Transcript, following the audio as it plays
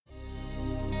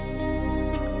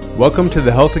Welcome to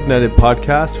the Health Ignited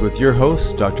podcast with your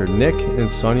hosts, Dr. Nick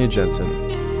and Sonia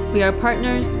Jensen. We are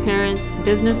partners, parents,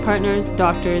 business partners,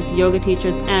 doctors, yoga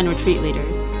teachers, and retreat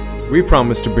leaders. We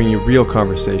promise to bring you real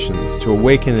conversations to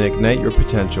awaken and ignite your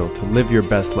potential to live your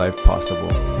best life possible.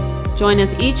 Join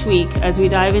us each week as we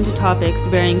dive into topics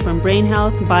varying from brain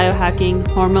health, biohacking,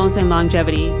 hormones, and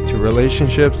longevity, to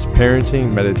relationships,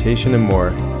 parenting, meditation, and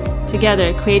more.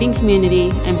 Together, creating community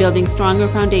and building stronger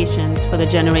foundations for the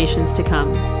generations to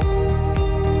come.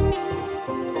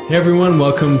 Hey everyone,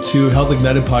 welcome to Health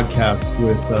Ignited podcast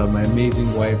with my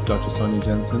amazing wife, Dr. Sonia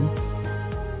Jensen.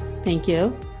 Thank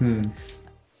you.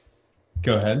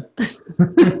 Go ahead.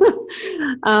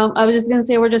 I was just going to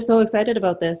say we're just so excited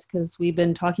about this because we've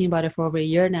been talking about it for over a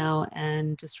year now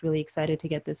and just really excited to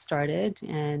get this started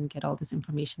and get all this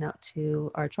information out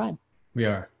to our tribe. We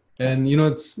are. And you know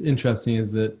what's interesting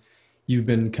is that you've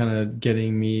been kind of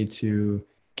getting me to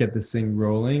get this thing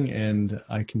rolling, and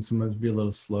I can sometimes be a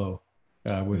little slow.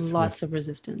 With of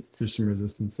resistance. There's some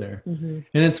resistance there. Mm-hmm.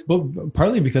 And it's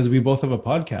partly because we both have a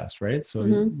podcast, right?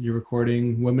 So you're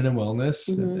recording Women in Wellness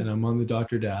and I'm on the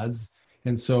Dr. Dads.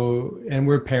 And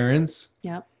we're parents.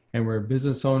 Yep. And we're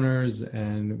business owners,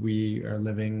 and we are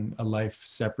living a life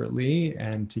separately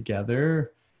and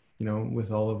together, you know,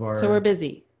 with all of So we're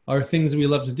busy. Our things that we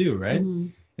love to do, right? Mm-hmm.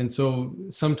 And so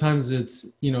sometimes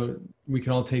it's, you know, we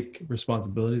can all take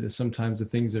responsibility that sometimes the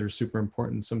things that are super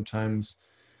important sometimes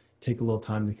take a little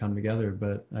time to come together,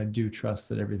 but I do trust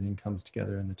that everything comes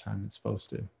together in the time it's supposed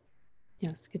to.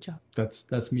 Yes, good job.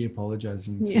 That's me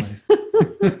apologizing to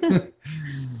Yeah.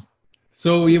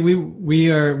 So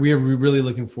we are really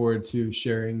looking forward to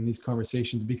sharing these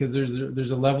conversations because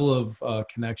there's a level of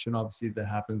connection obviously that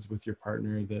happens with your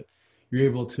partner that you're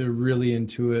able to really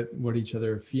intuit what each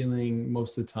other are feeling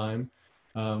most of the time.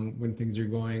 When things are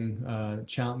going,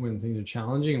 when things are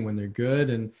challenging and when they're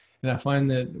good. And I find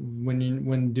that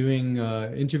when doing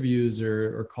interviews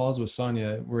or calls with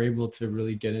Sonia, we're able to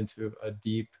really get into a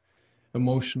deep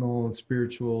emotional and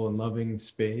spiritual and loving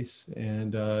space.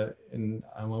 And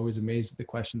I'm always amazed at the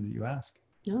questions that you ask.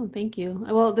 Oh, thank you.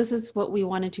 Well, this is what we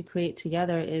wanted to create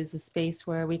together, is a space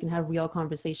where we can have real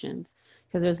conversations,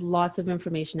 because there's lots of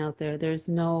information out there. There's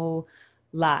no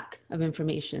lack of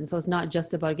information. So it's not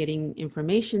just about getting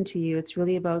information to you. It's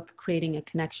really about creating a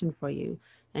connection for you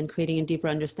and creating a deeper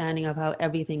understanding of how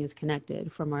everything is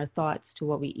connected, from our thoughts to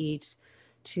what we eat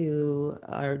to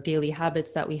our daily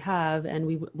habits that we have. And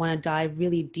we want to dive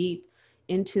really deep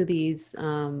into these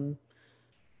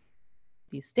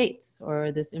states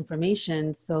or this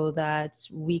information so that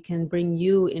we can bring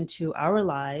you into our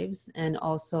lives and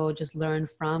also just learn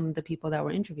from the people that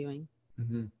we're interviewing.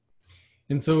 Mm-hmm.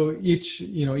 And so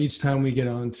each time we get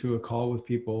onto a call with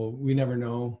people, we never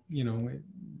know, you know,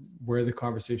 where the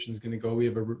conversation is going to go. We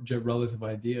have a relative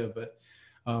idea, but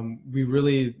we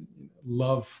really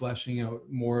love fleshing out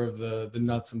more of the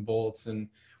nuts and bolts and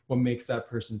what makes that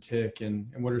person tick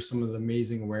and what are some of the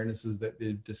amazing awarenesses that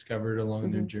they've discovered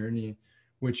along their journey,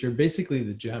 which are basically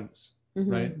the gems,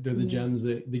 right? They're the gems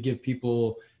that they give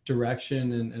people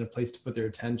direction and a place to put their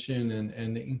attention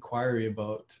and inquiry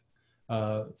about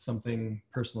something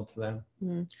personal to them.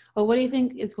 Well, what do you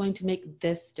think is going to make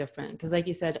this different? Because like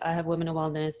you said, I have Women in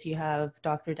Wellness, you have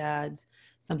Dr. Dads.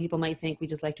 Some people might think we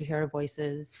just like to hear our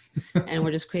voices and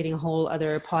we're just creating a whole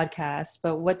other podcast.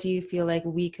 But what do you feel like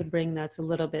we could bring that's a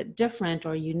little bit different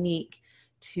or unique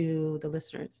to the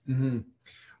listeners?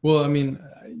 Well, I mean,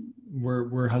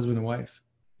 we're husband and wife.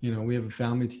 You know, we have a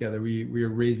family together. We are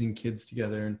raising kids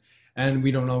together, and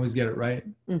we don't always get it right.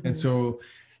 And so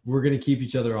we're going to keep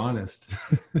each other honest.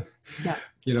 Yeah.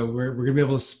 You know, we're going to be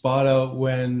able to spot out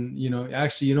when, you know,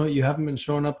 actually, you know, you haven't been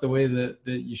showing up the way that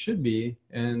you should be.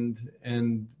 And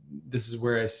this is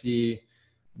where I see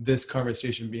this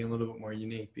conversation being a little bit more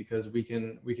unique, because we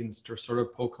can sort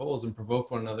of poke holes and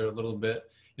provoke one another a little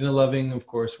bit in a loving, of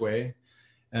course, way,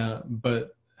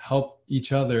 but help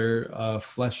each other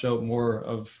flesh out more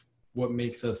of what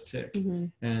makes us tick.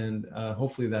 And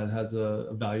hopefully that has a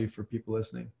value for people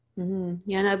listening.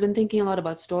 Yeah, and I've been thinking a lot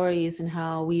about stories and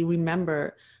how we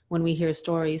remember when we hear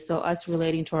stories. So us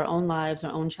relating to our own lives,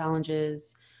 our own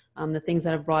challenges, the things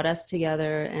that have brought us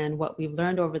together and what we've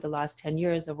learned over the last 10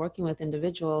 years of working with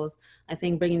individuals, I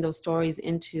think bringing those stories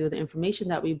into the information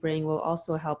that we bring will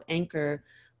also help anchor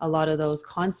a lot of those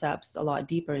concepts a lot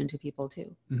deeper into people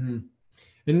too. And,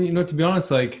 you know, to be honest,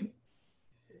 like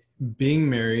being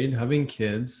married, having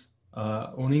kids,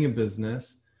 owning a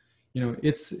business, you know,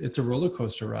 it's a roller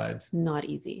coaster ride. It's not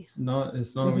easy. It's not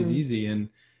always easy. And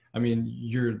I mean,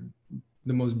 you're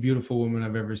the most beautiful woman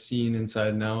I've ever seen inside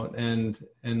and out. And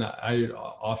I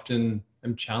often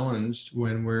am challenged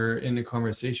when we're in a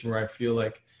conversation where I feel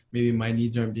like maybe my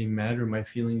needs aren't being met or my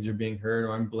feelings are being hurt,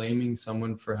 or I'm blaming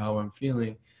someone for how I'm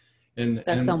feeling. And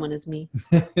someone is me.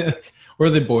 or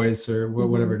the boys, or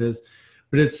whatever it is.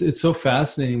 But it's so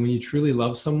fascinating when you truly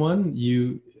love someone,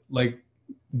 you like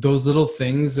those little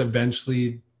things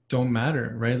eventually don't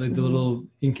matter, right? Like the little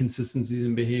inconsistencies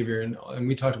in behavior. And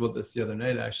we talked about this the other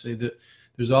night, actually, that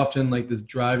there's often like this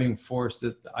driving force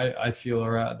that I feel,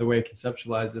 or the way I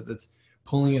conceptualize it, that's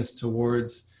pulling us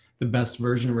towards the best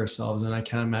version of ourselves. And I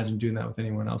can't imagine doing that with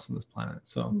anyone else on this planet.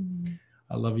 So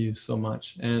I love you so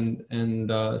much. And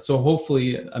so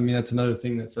hopefully, I mean, that's another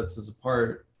thing that sets us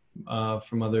apart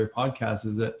from other podcasts,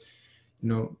 is that, you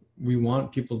know, we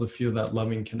want people to feel that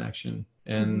loving connection.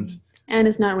 And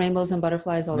it's not rainbows and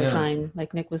butterflies all the time.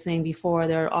 Like Nick was saying before,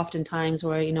 there are often times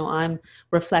where, you know, I'm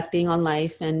reflecting on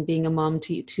life and being a mom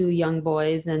to two young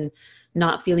boys, and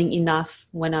not feeling enough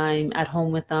when I'm at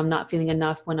home with them, not feeling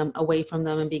enough when I'm away from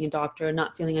them and being a doctor,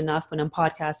 not feeling enough when I'm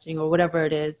podcasting or whatever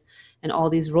it is, and all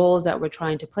these roles that we're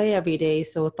trying to play every day.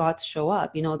 So thoughts show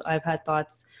up. You know, I've had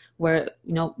thoughts where,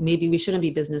 you know, maybe we shouldn't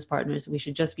be business partners. We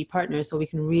should just be partners, so we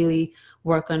can really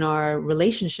work on our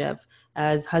relationship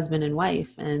as husband and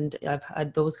wife. And I've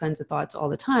had those kinds of thoughts all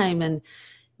the time. And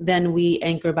then we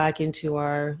anchor back into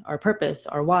our purpose,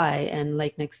 our why, and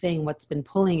like Nick's saying, what's been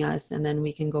pulling us. And then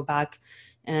we can go back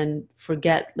and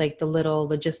forget like the little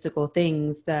logistical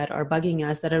things that are bugging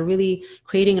us, that are really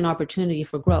creating an opportunity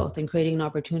for growth and creating an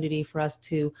opportunity for us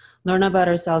to learn about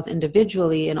ourselves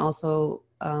individually, and also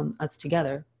us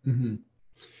together.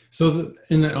 So,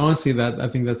 and honestly, that I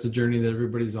think that's a journey that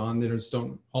everybody's on. They just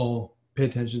don't all pay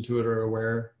attention to it or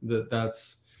aware that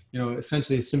that's, you know,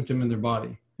 essentially a symptom in their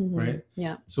body. Right?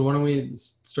 Yeah. So why don't we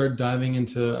start diving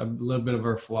into a little bit of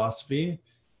our philosophy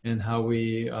and how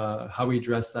we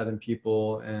address that in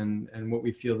people, and what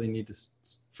we feel they need to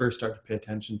first start to pay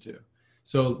attention to.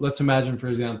 So let's imagine, for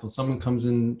example, someone comes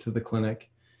into the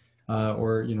clinic,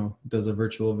 or, you know, does a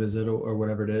virtual visit or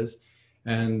whatever it is,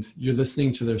 and you're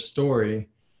listening to their story.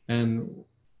 And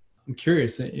I'm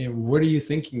curious, what are you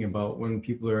thinking about when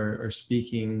people are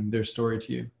speaking their story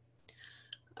to you?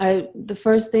 The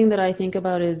first thing that I think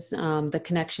about is the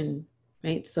connection,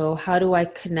 right? So how do I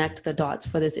connect the dots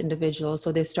for this individual,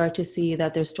 so they start to see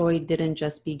that their story didn't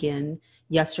just begin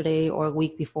yesterday or a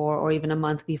week before or even a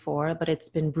month before, but it's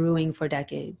been brewing for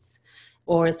decades,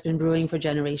 or it's been brewing for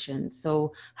generations.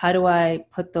 So how do I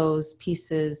put those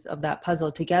pieces of that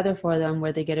puzzle together for them,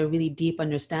 where they get a really deep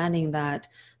understanding that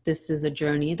this is a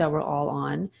journey that we're all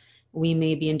on. We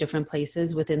may be in different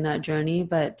places within that journey,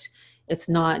 but it's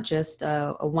not just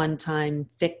a one-time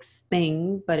fix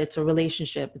thing, but it's a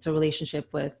relationship. It's a relationship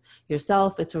with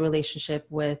yourself. It's a relationship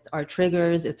with our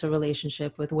triggers. It's a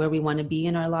relationship with where we want to be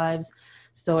in our lives.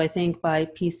 So I think by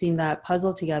piecing that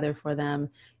puzzle together for them,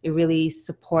 it really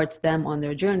supports them on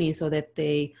their journey, so that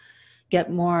they get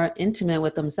more intimate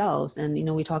with themselves. And, you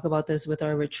know, we talk about this with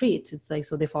our retreats. It's like,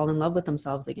 so they fall in love with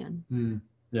themselves again.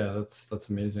 Yeah, that's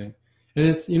amazing. And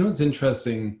it's, you know, it's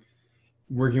interesting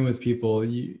working with people.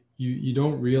 You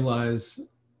don't realize,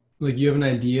 like, you have an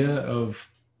idea of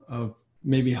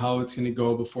maybe how it's going to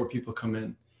go before people come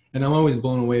in. And I'm always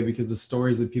blown away, because the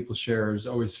stories that people share is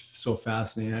always so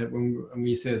fascinating. When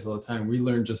we say this all the time, we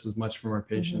learn just as much from our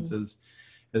patients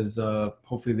as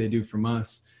hopefully they do from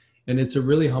us. And it's a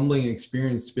really humbling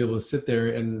experience to be able to sit there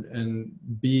and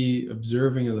be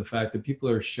observing of the fact that people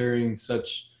are sharing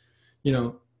such, you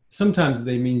know, sometimes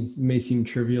they may seem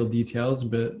trivial details,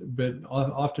 but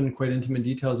often quite intimate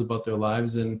details about their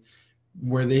lives, and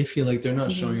where they feel like they're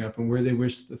not showing up, and where they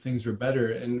wish that things were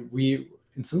better.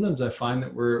 And sometimes I find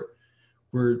that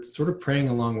we're sort of praying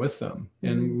along with them,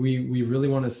 and we really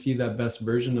want to see that best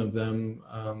version of them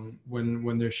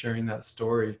when they're sharing that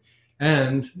story.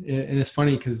 And it's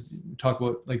funny, because we talk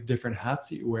about like different hats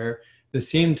that you wear. At the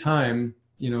same time,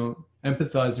 you know,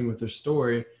 empathizing with their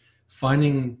story,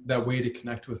 finding that way to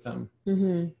connect with them.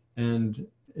 And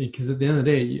because at the end of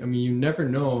the day, I mean, you never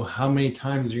know how many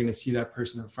times you're going to see that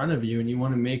person in front of you, and you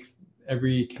want to make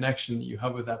every connection that you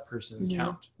have with that person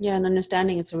count. Yeah, and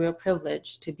understanding it's a real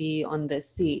privilege to be on this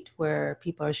seat where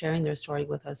people are sharing their story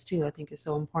with us too, I think is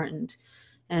so important.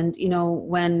 And, you know,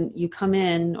 when you come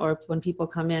in, or when people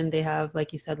come in, they have,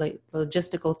 like you said, like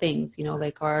logistical things, you know,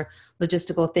 like our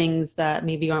logistical things that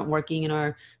maybe aren't working in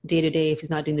our day-to-day, if he's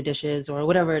not doing the dishes or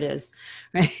whatever it is,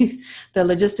 right? The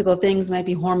logistical things might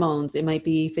be hormones. It might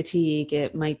be fatigue.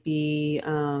 It might be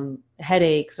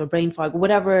headaches or brain fog,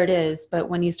 whatever it is. But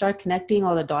when you start connecting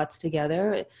all the dots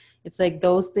together, it's like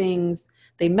those things,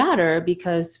 they matter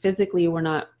because physically we're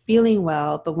not feeling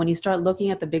well. But when you start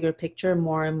looking at the bigger picture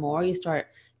more and more, you start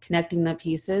connecting the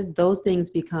pieces, those things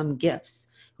become gifts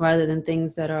rather than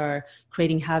things that are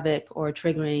creating havoc or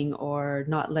triggering or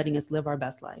not letting us live our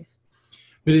best life.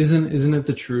 But isn't it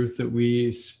the truth that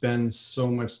we spend so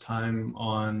much time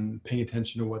on paying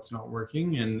attention to what's not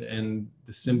working and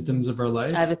the symptoms of our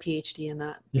life? I have a PhD in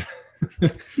that. Yeah.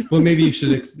 Well, maybe you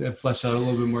should flesh out a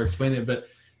little bit more, explain it. But,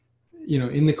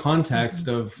 in the context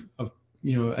of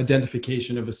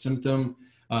identification of a symptom,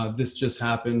 this just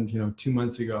happened, 2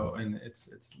 months ago, and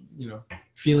it's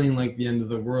feeling like the end of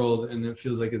the world, and it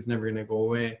feels like it's never going to go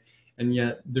away. And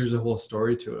yet there's a whole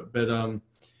story to it. But,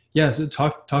 yeah, so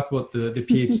talk about the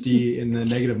PhD in the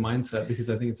negative mindset, because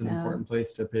I think it's an important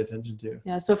place to pay attention to.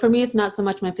 Yeah, so for me, it's not so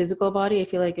much my physical body. I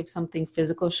feel like if something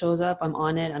physical shows up, I'm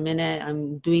on it, I'm in it,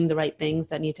 I'm doing the right things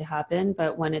that need to happen.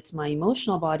 But when it's my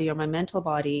emotional body or my mental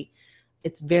body,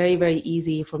 it's very, very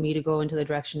easy for me to go into the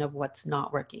direction of what's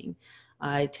not working.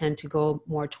 I tend to go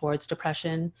more towards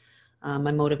depression.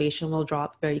 My motivation will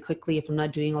drop very quickly if I'm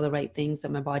not doing all the right things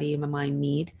that my body and my mind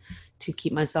need to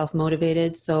keep myself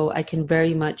motivated. So I can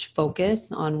very much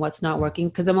focus on what's not working,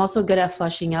 because I'm also good at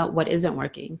flushing out what isn't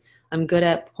working. I'm good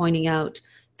at pointing out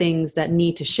things that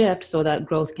need to shift so that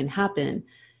growth can happen.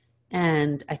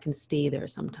 And I can stay there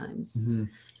sometimes. Mm-hmm.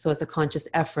 So it's a conscious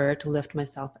effort to lift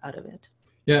myself out of it.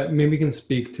 Yeah, maybe we can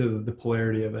speak to the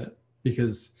polarity of it,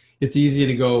 because it's easy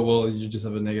to go, well, you just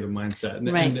have a negative mindset.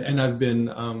 And, right. and I've been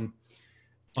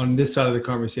on this side of the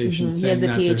conversation saying that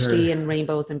to her. He has a PhD in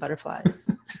rainbows and butterflies.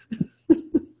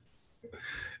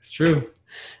 It's true.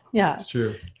 Yeah. It's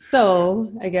true.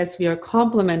 So I guess we are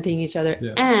complementing each other,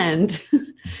 and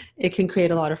it can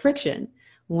create a lot of friction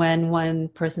when one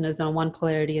person is on one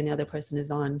polarity and the other person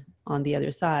is on the other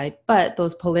side. But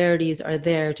those polarities are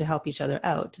there to help each other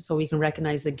out. So we can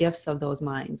recognize the gifts of those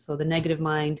minds. So the negative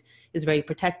mind is very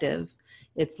protective.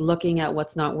 It's looking at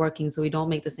what's not working so we don't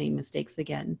make the same mistakes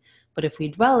again. But if we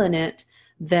dwell in it,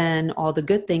 then all the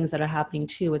good things that are happening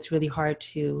too, it's really hard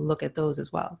to look at those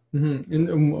as well. Mm-hmm.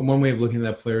 And one way of looking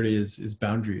at that polarity is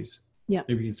boundaries. Yeah.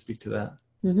 Maybe you can speak to that.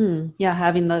 Mm-hmm. Yeah,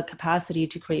 having the capacity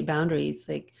to create boundaries.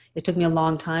 Like, it took me a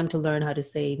long time to learn how to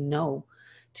say no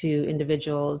to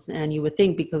individuals. And you would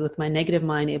think, because with my negative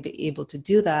mind, I'd be able to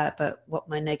do that. But what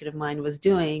my negative mind was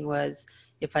doing was,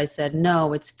 if I said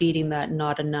no, it's feeding that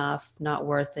not enough, not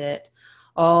worth it.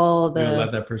 All the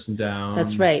let that person down.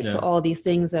 That's right. Yeah. So all these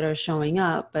things that are showing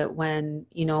up. But when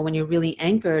you're really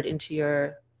anchored into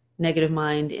your negative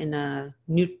mind in a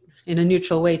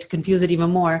neutral way, to confuse it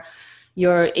even more,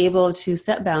 you're able to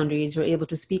set boundaries, you're able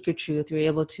to speak your truth, you're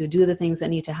able to do the things that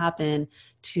need to happen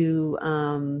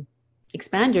to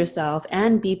expand yourself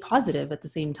and be positive at the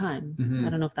same time. Mm-hmm. I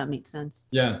don't know if that makes sense.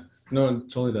 Yeah, no,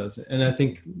 it totally does. And I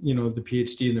think, the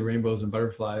PhD and the rainbows and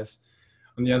butterflies,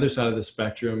 on the other side of the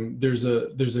spectrum, there's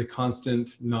a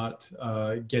constant not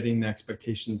getting the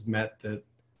expectations met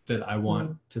that I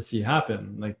want to see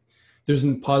happen. Like, there's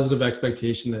a positive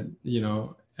expectation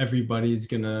that, everybody's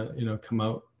gonna, come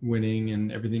out winning,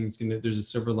 and there's a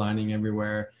silver lining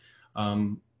everywhere.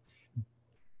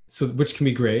 So, which can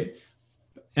be great.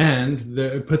 And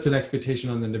it puts an expectation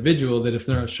on the individual that if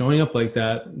they're not showing up like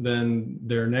that, then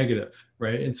they're negative,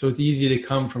 right? And so it's easy to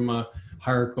come from a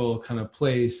hierarchical kind of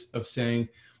place of saying,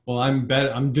 well,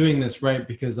 I'm doing this right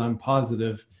because I'm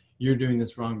positive. You're doing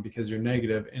this wrong because you're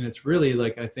negative. And it's really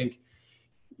like, I think,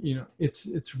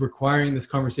 it's requiring, this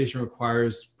conversation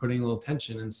requires putting a little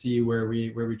tension and see where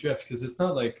we drift. Because it's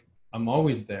not like I'm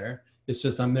always there. It's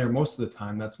just I'm there most of the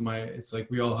time. It's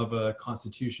like we all have a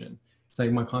constitution. It's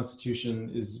like my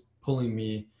constitution is pulling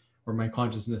me, or my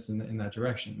consciousness in that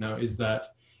direction. Now, is that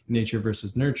nature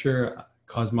versus nurture,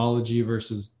 cosmology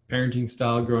versus parenting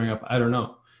style growing up? I don't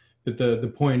know. But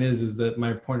the point is that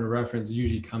my point of reference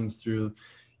usually comes through,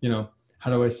 how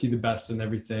do I see the best in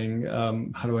everything?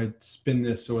 How do I spin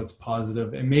this so it's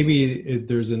positive? And maybe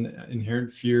there's an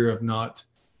inherent fear of not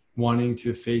wanting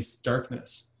to face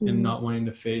darkness and not wanting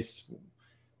to face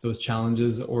those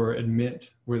challenges or admit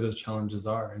where those challenges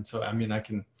are. And so, I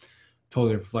can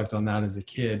totally reflect on that as a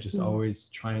kid, just always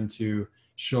trying to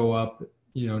show up,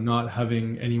 not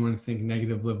having anyone think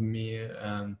negatively of me.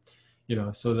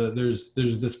 So that there's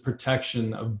this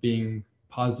protection of being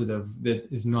positive that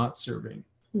is not serving.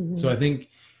 Mm-hmm. So I think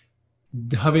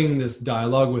having this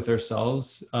dialogue with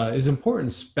ourselves is important,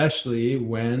 especially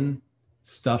when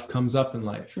stuff comes up in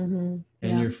life and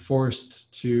you're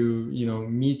forced to,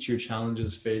 meet your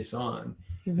challenges face on.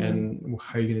 And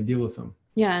how are you going to deal with them?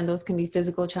 Yeah, and those can be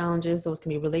physical challenges, those can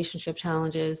be relationship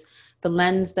challenges. The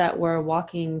lens that we're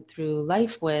walking through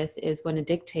life with is going to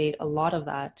dictate a lot of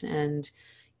that. And,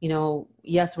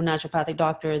 yes, we're naturopathic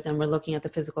doctors and we're looking at the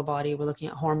physical body, we're looking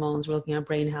at hormones, we're looking at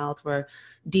brain health, we're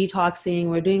detoxing,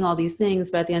 we're doing all these things.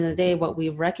 But at the end of the day, what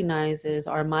we've recognized is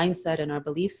our mindset and our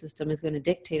belief system is going to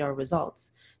dictate our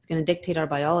results. It's going to dictate our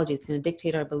biology. It's going to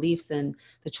dictate our beliefs and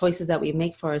the choices that we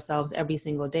make for ourselves every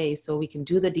single day. So we can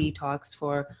do the detox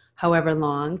for however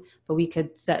long, but we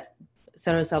could set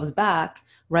ourselves back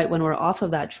right when we're off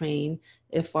of that train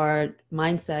if our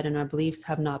mindset and our beliefs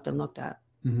have not been looked at.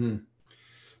 Mm-hmm.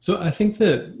 So I think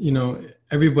that,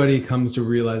 everybody comes to a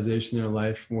realization in their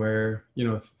life where,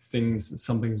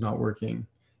 something's not working.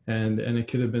 And it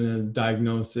could have been a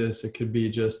diagnosis. It could be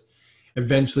just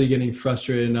eventually getting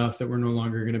frustrated enough that we're no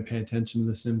longer going to pay attention to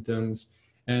the symptoms.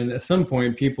 And at some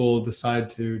point, people decide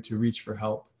to reach for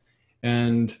help.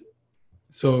 And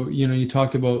so, you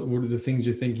talked about what are the things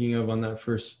you're thinking of on that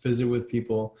first visit with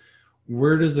people.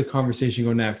 Where does the conversation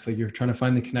go next? Like, you're trying to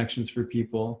find the connections for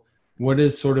people. What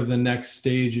is sort of the next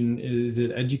stage, and is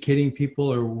it educating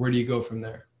people, or where do you go from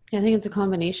there? I think it's a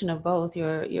combination of both.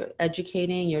 You're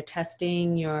educating, you're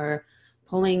testing, you're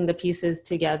pulling the pieces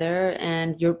together,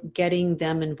 and you're getting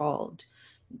them involved.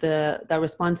 The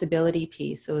responsibility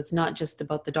piece. So it's not just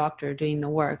about the doctor doing the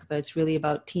work, but it's really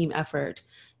about team effort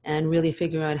and really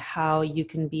figuring out how you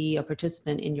can be a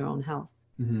participant in your own health.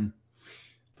 Mm-hmm.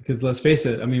 Because let's face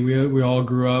it, I mean, we all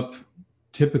grew up,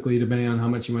 typically, depending on how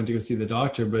much you went to go see the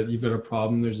doctor, but you've got a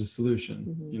problem, there's a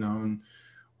solution, Mm-hmm.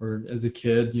 or as a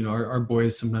kid, our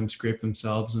boys sometimes scrape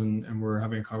themselves and we're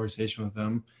having a conversation with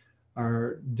them.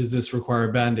 Does this require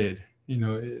a Band-Aid?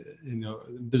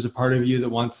 There's a part of you that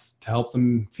wants to help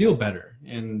them feel better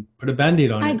and put a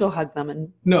Band-Aid on it. I go hug them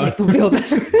and make them feel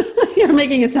better. You're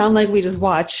making it sound like we just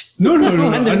watch. No.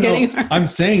 I'm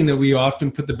saying that we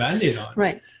often put the Band-Aid on.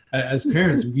 Right. As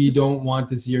parents, we don't want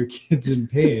to see our kids in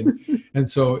pain. And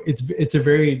so it's a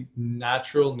very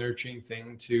natural, nurturing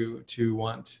thing to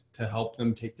want to help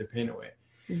them take the pain away.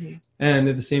 Mm-hmm. And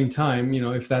at the same time,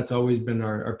 if that's always been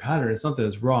our pattern, it's not that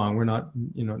it's wrong. We're not,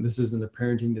 this isn't a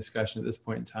parenting discussion at this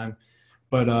point in time,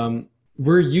 but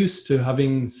we're used to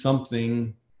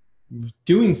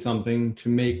doing something to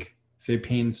make, say,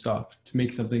 pain stop, to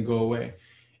make something go away.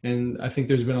 And I think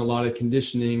there's been a lot of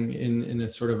conditioning in a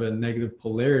sort of a negative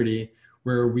polarity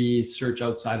where we search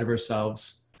outside of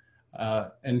ourselves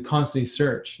and constantly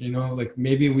search, like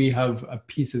maybe we have a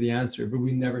piece of the answer, but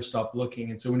we never stop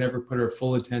looking. And so we never put our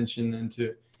full attention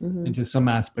into some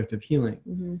aspect of healing.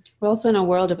 Mm-hmm. We're also in a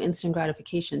world of instant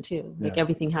gratification too. Like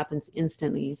everything happens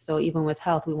instantly. So even with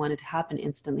health, we want it to happen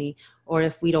instantly. Or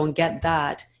if we don't get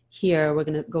that here, we're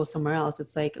going to go somewhere else.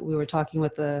 It's like we were talking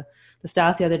with the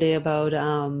staff the other day about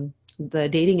the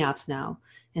dating apps now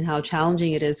and how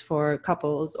challenging it is for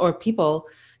couples or people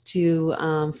to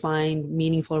find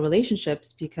meaningful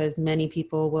relationships, because many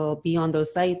people will be on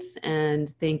those sites and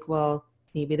think, well,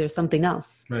 maybe there's something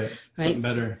else, right?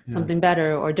 Something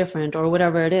better or different or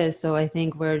whatever it is. So I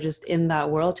think we're just in that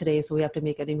world today. So we have to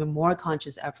make an even more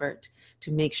conscious effort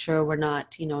to make sure we're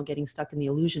not, getting stuck in the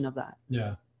illusion of that.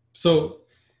 Yeah. So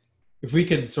if we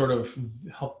could sort of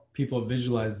help people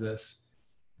visualize this,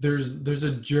 there's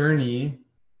a journey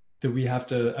that we have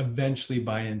to eventually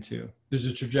buy into. There's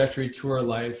a trajectory to our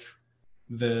life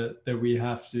that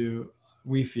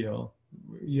we feel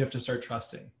you have to start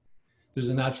trusting. There's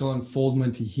a natural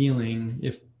unfoldment to healing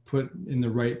if put in the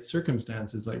right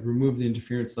circumstances, like remove the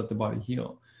interference, let the body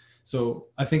heal. So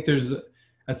I think there's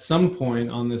at some point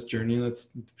on this journey,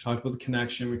 let's talk about the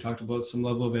connection. We talked about some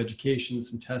level of education,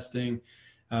 some testing,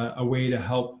 a way to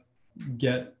help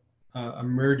get a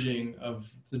merging of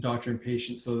the doctor and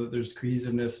patient so that there's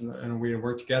cohesiveness and a way to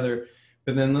work together.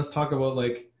 But then let's talk about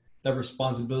like that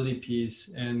responsibility piece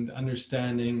and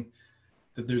understanding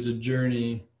that there's a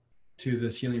journey to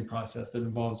this healing process that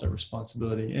involves that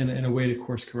responsibility and a way to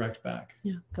course correct back.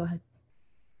 Yeah, go ahead.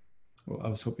 Well, I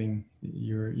was hoping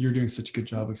you're doing such a good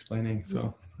job explaining.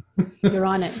 So you're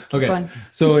on it. Keep okay. going.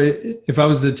 So if I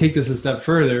was to take this a step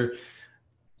further,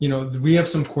 we have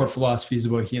some core philosophies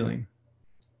about healing.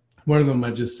 One of them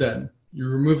I just said, you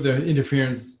remove the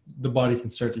interference, the body can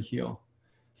start to heal.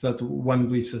 So that's one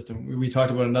belief system. We talked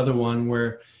about another one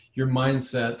where your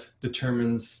mindset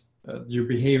determines your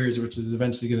behaviors, which is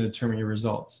eventually going to determine your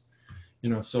results.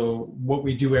 So what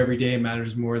we do every day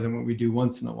matters more than what we do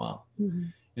once in a while.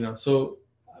 Mm-hmm. So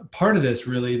part of this,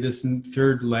 really, this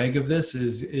third leg of this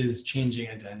is changing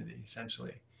identity,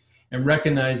 essentially, and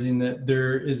recognizing that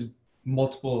there is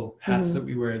multiple hats that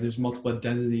we wear. There's multiple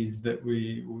identities that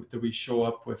we show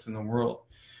up with in the world.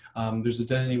 There's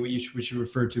identity which you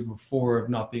referred to before of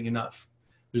not being enough.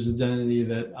 There's identity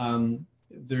that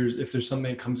if there's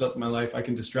something that comes up in my life, I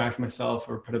can distract myself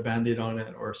or put a Band-Aid on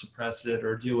it or suppress it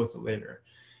or deal with it later.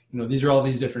 These are all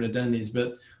these different identities,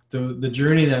 but the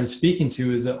journey that I'm speaking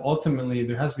to is that ultimately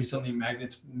there has to be something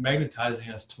magnetizing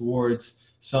us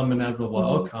towards some inevitable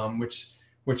outcome,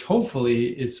 which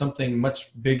hopefully is something much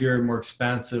bigger, more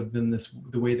expansive than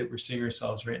the way that we're seeing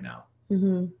ourselves right now.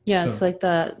 Yeah, so it's like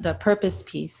the purpose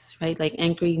piece, right? Like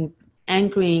anchoring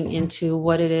into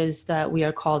what it is that we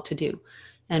are called to do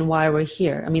and why we're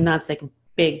here. I mean, that's like a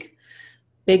big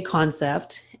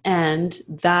concept. And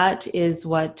that is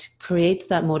what creates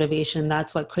that motivation.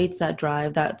 That's what creates that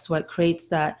drive. That's what creates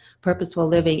that purposeful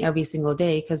living every single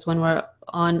day. Because when we're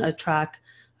on a track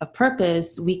of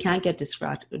purpose, we can't get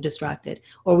distracted,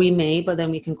 or we may, but then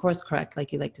we can course correct,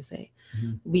 like you like to say.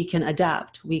 We can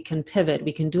adapt, we can pivot,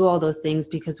 we can do all those things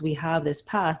because we have this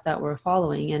path that we're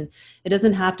following. And it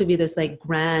doesn't have to be this like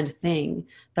grand thing.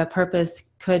 That purpose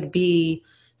could be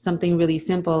something really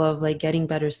simple of like getting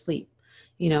better sleep.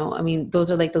 I mean, those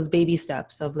are like those baby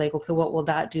steps of like, okay, what will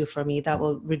that do for me? That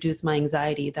will reduce my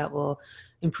anxiety. That will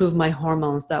improve my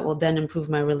hormones. That will then improve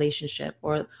my relationship.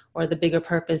 Or the bigger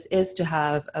purpose is to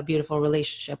have a beautiful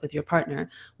relationship with your partner,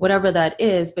 whatever that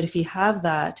is. But if you have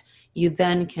that, you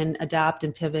then can adapt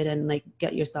and pivot and like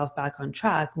get yourself back on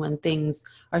track when things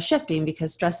are shifting,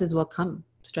 because stresses will come.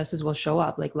 Stresses will show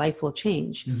up, like life will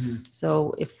change.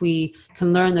 So if we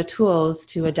can learn the tools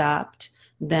to adapt,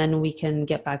 then we can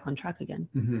get back on track again.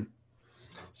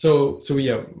 So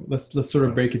yeah, let's sort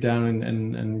of break it down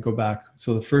and go back.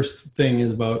 So the first thing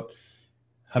is about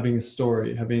having a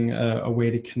story, having a way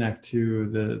to connect to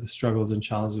the struggles and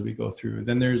challenges we go through.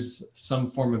 Then there's some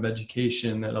form of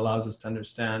education that allows us to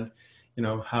understand,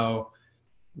 how,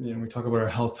 we talk about our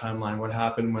health timeline, what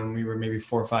happened when we were maybe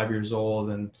 4 or 5 years old,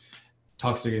 and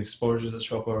toxic exposures that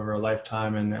show up over a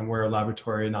lifetime, and where a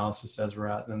laboratory analysis says we're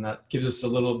at. And that gives us a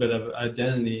little bit of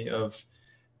identity of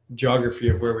geography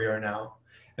of where we are now.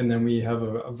 And then we have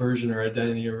a version or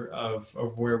identity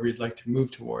of where we'd like to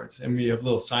move towards. And we have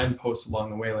little signposts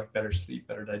along the way, like better sleep,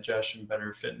 better digestion,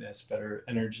 better fitness, better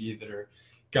energy, that are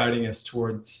guiding us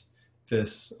towards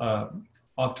this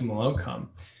optimal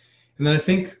outcome. And then I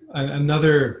think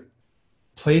another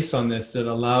place on this that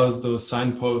allows those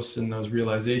signposts and those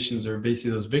realizations, or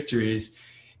basically those victories,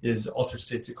 is altered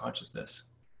states of consciousness.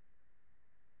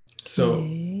 So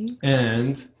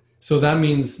that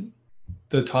means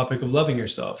the topic of loving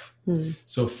yourself.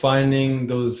 So finding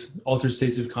those altered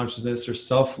states of consciousness or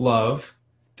self-love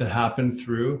that happen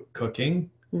through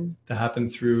cooking, that happen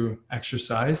through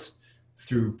exercise,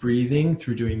 through breathing,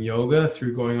 through doing yoga,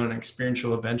 through going on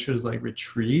experiential adventures like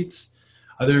retreats.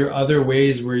 Other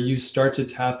ways where you start to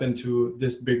tap into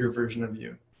this bigger version of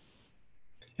you.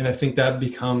 And I think that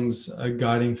becomes a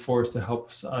guiding force that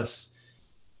helps us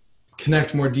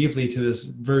connect more deeply to this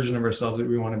version of ourselves that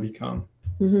we want to become.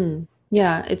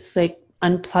 Yeah, it's like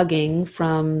unplugging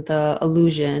from the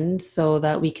illusion so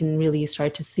that we can really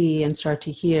start to see and start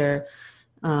to hear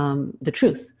the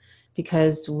truth.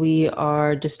 Because we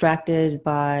are distracted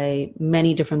by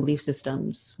many different belief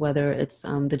systems, whether it's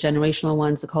the generational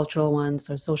ones, the cultural ones,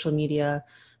 or social media,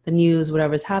 the news,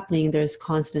 whatever's happening, there's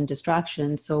constant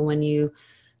distraction. So when you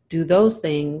do those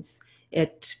things,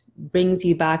 it brings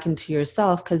you back into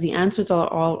yourself, because the answers are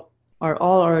all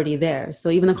already there. So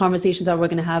even the conversations that we're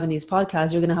going to have in these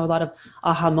podcasts, you're going to have a lot of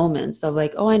aha moments of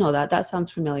like, oh, I know that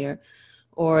sounds familiar.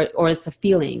 Or it's a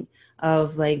feeling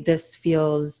of like, this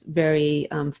feels very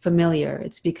familiar.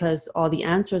 It's because all the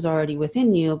answers are already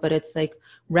within you, but it's like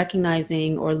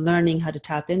recognizing or learning how to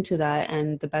tap into that.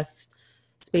 And the best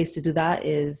space to do that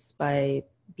is by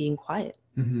being quiet,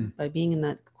 by being in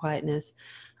that quietness.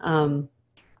 I'm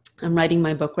writing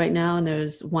my book right now, and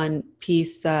there's one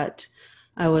piece that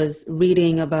I was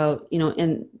reading about,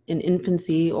 in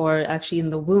infancy, or actually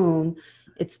in the womb,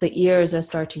 it's the ears that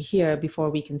start to hear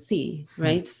before we can see,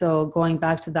 right? So going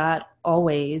back to that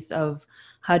always of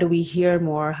how do we hear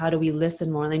more? How do we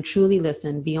listen more? And truly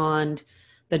listen beyond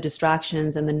the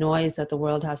distractions and the noise that the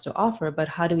world has to offer. But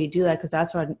how do we do that? Because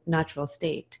that's our natural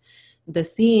state. The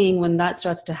seeing, when that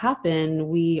starts to happen,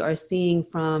 we are seeing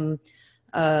from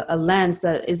a lens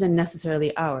that isn't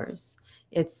necessarily ours.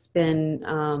 It's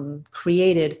been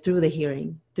created through the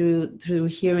hearing, through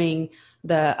hearing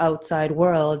the outside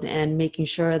world and making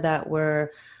sure that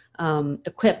we're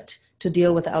equipped to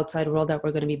deal with the outside world that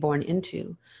we're going to be born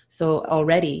into. So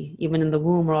already, even in the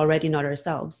womb, we're already not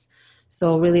ourselves.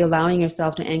 So really allowing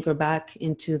yourself to anchor back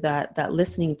into that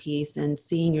listening piece and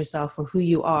seeing yourself for who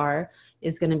you are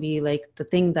is going to be like the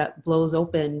thing that blows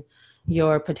open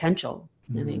your potential,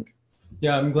 I think.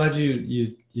 Yeah, I'm glad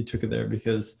you took it there,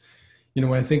 because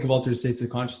when I think of altered states of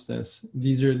consciousness,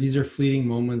 these are fleeting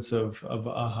moments of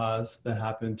ahas that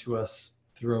happen to us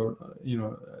throughout,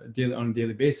 on a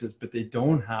daily basis, but they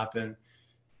don't happen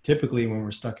typically when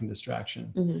we're stuck in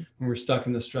distraction, when we're stuck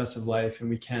in the stress of life and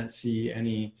we can't see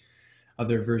any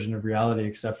other version of reality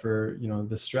except for,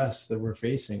 the stress that we're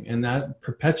facing. And that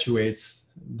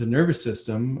perpetuates the nervous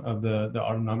system of the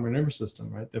autonomic nervous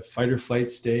system, right? The fight or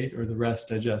flight state, or the rest,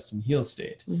 digest, and heal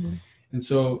state. And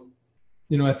so,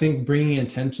 I think bringing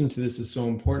attention to this is so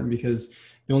important, because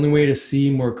the only way to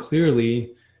see more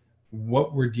clearly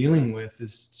what we're dealing with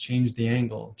is change the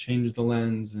angle, change the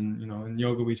lens. And, in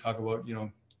yoga, we talk about,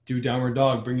 do downward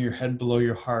dog, bring your head below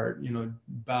your heart,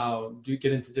 bow,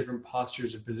 get into different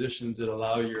postures or positions that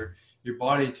allow your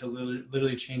body to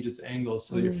literally change its angle,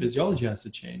 so that your physiology has to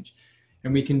change.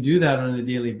 And we can do that on a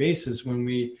daily basis when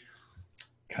we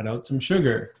cut out some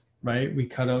sugar, right? We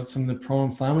cut out some of the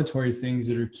pro-inflammatory things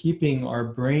that are keeping our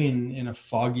brain in a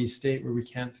foggy state where we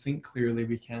can't think clearly,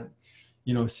 we can't,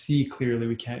 see clearly,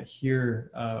 we can't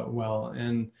hear well.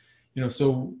 And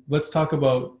so let's talk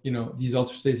about, these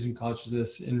altered states of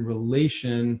consciousness in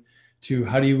relation to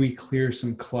how do we clear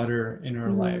some clutter in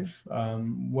our life?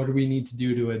 What do we need to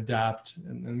do to adapt?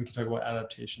 And then we can talk about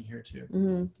adaptation here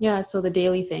too. Yeah. So the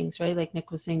daily things, right? Like Nick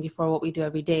was saying before, what we do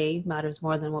every day matters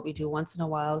more than what we do once in a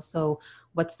while. So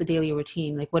what's the daily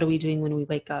routine? Like, what are we doing when we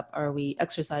wake up? Are we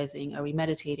exercising? Are we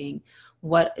meditating?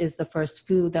 What is the first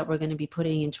food that we're going to be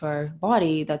putting into our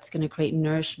body that's going to create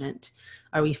nourishment?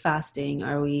 Are we fasting?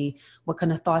 What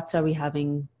kind of thoughts are we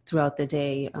having throughout the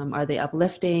day? Are they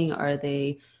uplifting? Are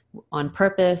they on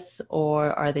purpose,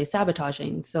 or are they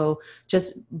sabotaging? So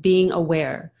just being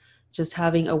aware, just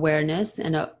having awareness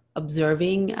and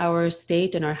observing our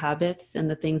state and our habits and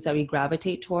the things that we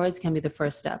gravitate towards can be the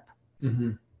first step.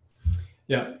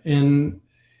 Yeah. And,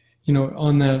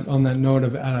 on that note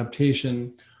of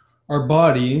adaptation, our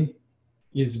body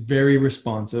is very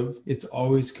responsive. It's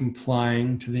always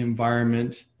complying to the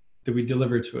environment that we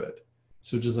deliver to it.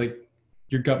 So just like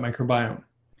your gut microbiome,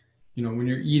 when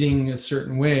you're eating a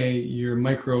certain way, your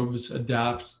microbes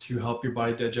adapt to help your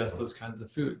body digest those kinds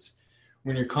of foods.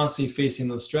 When you're constantly facing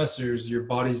those stressors, your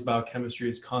body's biochemistry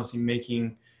is constantly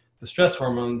making the stress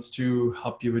hormones to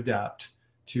help you adapt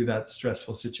to that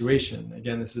stressful situation.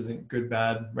 Again, this isn't good,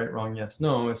 bad, right, wrong, yes,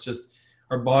 no. It's just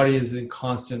our body is in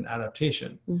constant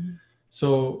adaptation.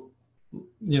 So,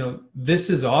 this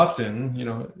is often,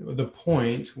 the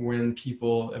point when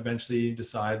people eventually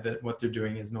decide that what they're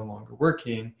doing is no longer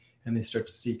working, and they start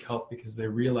to seek help because they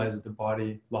realize that the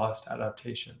body lost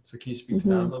adaptation. So can you speak to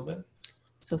that a little bit?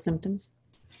 So symptoms,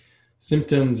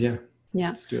 yeah.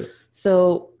 Let's do it.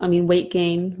 So, weight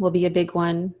gain will be a big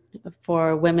one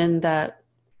for women that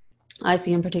I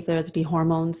see in particular. It's be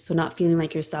hormones. So not feeling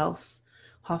like yourself,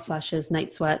 hot flashes,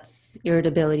 night sweats,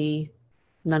 irritability.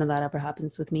 None of that ever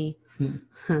happens with me.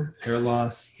 Hair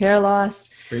loss,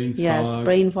 brain fog. Yes,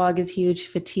 brain fog is huge.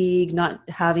 Fatigue, not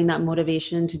having that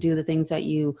motivation to do the things that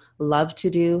you love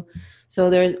to do. So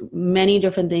there's many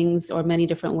different things, or many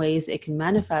different ways it can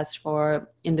manifest for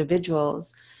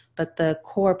individuals, but the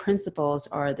core principles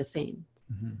are the same.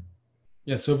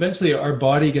 Yeah. So eventually our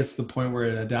body gets to the point where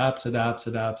it adapts.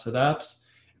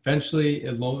 Eventually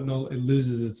it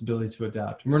loses its ability to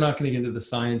adapt. And we're not going to get into the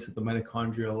science at the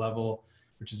mitochondrial level,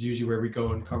 which is usually where we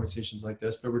go in conversations like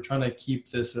this, but we're trying to keep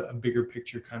this a bigger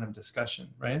picture kind of discussion,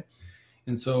 right?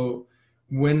 And so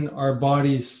when our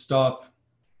bodies stop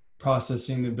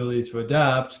processing the ability to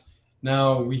adapt,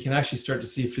 now we can actually start to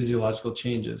see physiological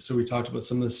changes. So we talked about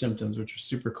some of the symptoms, which are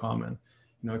super common.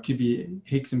 It could be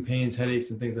aches and pains, headaches,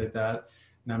 and things like that.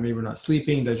 Now maybe we're not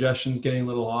sleeping, digestion's getting a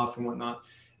little off and whatnot.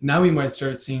 Now we might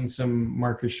start seeing some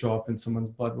markers show up in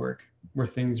someone's blood work where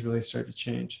things really start to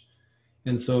change.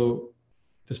 And so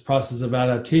this process of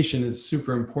adaptation is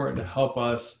super important to help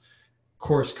us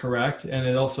course correct. And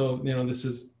it also, this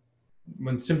is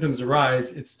when symptoms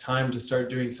arise, it's time to start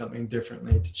doing something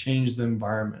differently to change the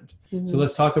environment. So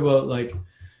let's talk about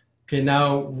okay,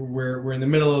 now we're in the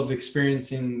middle of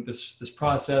experiencing this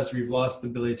process. We've lost the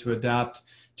ability to adapt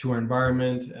to our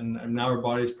environment, and now our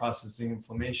body's processing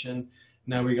inflammation.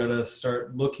 Now we got to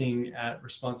start looking at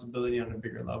responsibility on a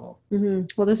bigger level.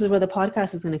 Well, this is where the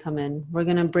podcast is going to come in. We're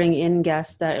going to bring in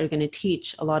guests that are going to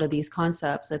teach a lot of these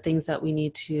concepts, the things that we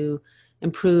need to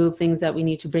improve, things that we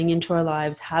need to bring into our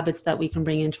lives, habits that we can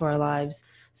bring into our lives,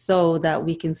 so that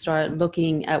we can start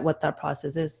looking at what that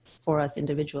process is for us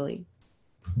individually.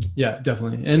 Yeah,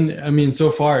 definitely. And so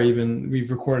far, even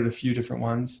we've recorded a few different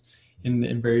ones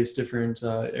in various different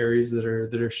areas that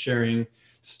are sharing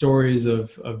stories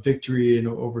of victory and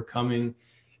overcoming.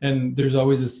 And there's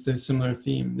always this similar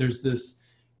theme. There's this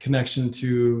connection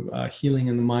to healing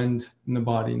in the mind, in the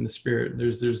body, in the spirit.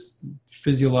 There's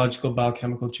physiological,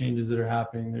 biochemical changes that are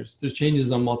happening. There's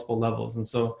changes on multiple levels, and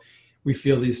so we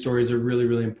feel these stories are really,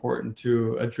 really important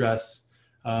to address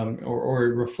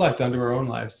or reflect onto our own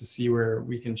lives to see where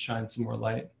we can shine some more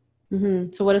light.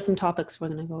 Mm-hmm. So what are some topics we're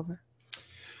going to go over?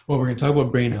 Well, we're going to talk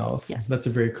about brain health. Yes. That's a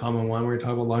very common one. We're going to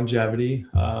talk about longevity.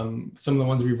 Some of the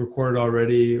ones we've recorded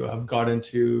already have got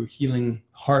into healing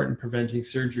heart and preventing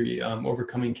surgery,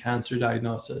 overcoming cancer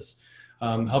diagnosis,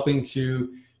 helping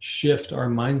to shift our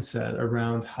mindset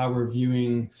around how we're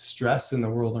viewing stress in the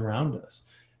world around us,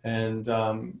 and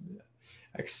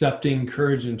accepting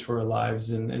courage into our lives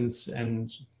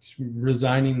and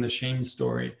resigning the shame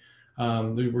story.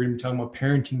 We're going to be talking about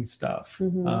parenting stuff.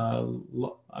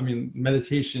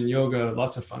 Meditation, yoga,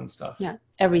 lots of fun stuff. Yeah,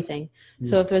 everything.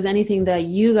 So if there's anything that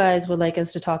you guys would like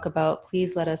us to talk about,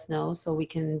 please let us know so we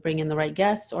can bring in the right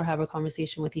guests or have a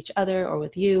conversation with each other or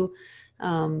with you,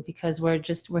 because we're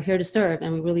here to serve,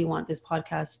 and we really want this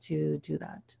podcast to do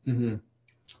that. Mm-hmm.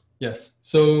 Yes.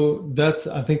 So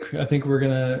I think we're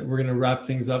gonna wrap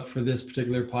things up for this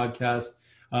particular podcast.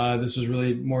 This was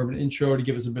really more of an intro to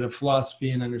give us a bit of philosophy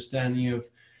and understanding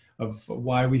of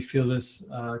why we feel this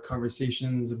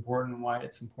conversation is important, why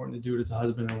it's important to do it as a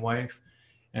husband and wife.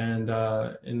 And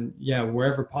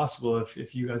wherever possible,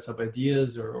 if you guys have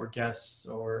ideas or guests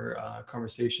or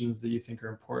conversations that you think are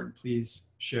important, please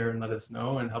share and let us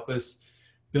know and help us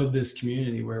build this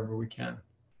community wherever we can.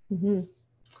 Mm-hmm.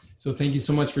 So thank you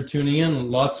so much for tuning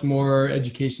in. Lots more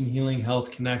education, healing,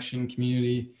 health, connection,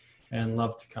 community, and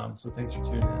love to come. So thanks for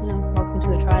tuning in. Yeah, welcome to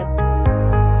the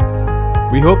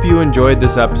tribe. We hope you enjoyed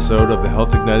this episode of the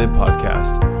Health Ignited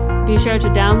podcast. Be sure to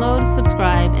download,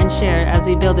 subscribe, and share as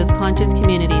we build this conscious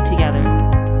community together.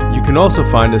 You can also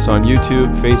find us on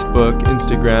YouTube, Facebook,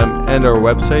 Instagram, and our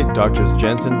website,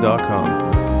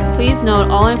 drsjensen.com. Please note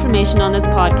all information on this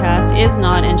podcast is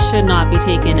not and should not be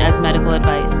taken as medical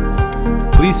advice.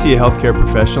 Please see a healthcare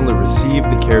professional to receive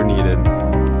the care needed.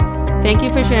 Thank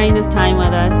you for sharing this time with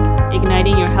us,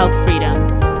 igniting your health freedom.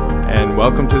 And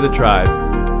welcome to the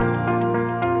tribe.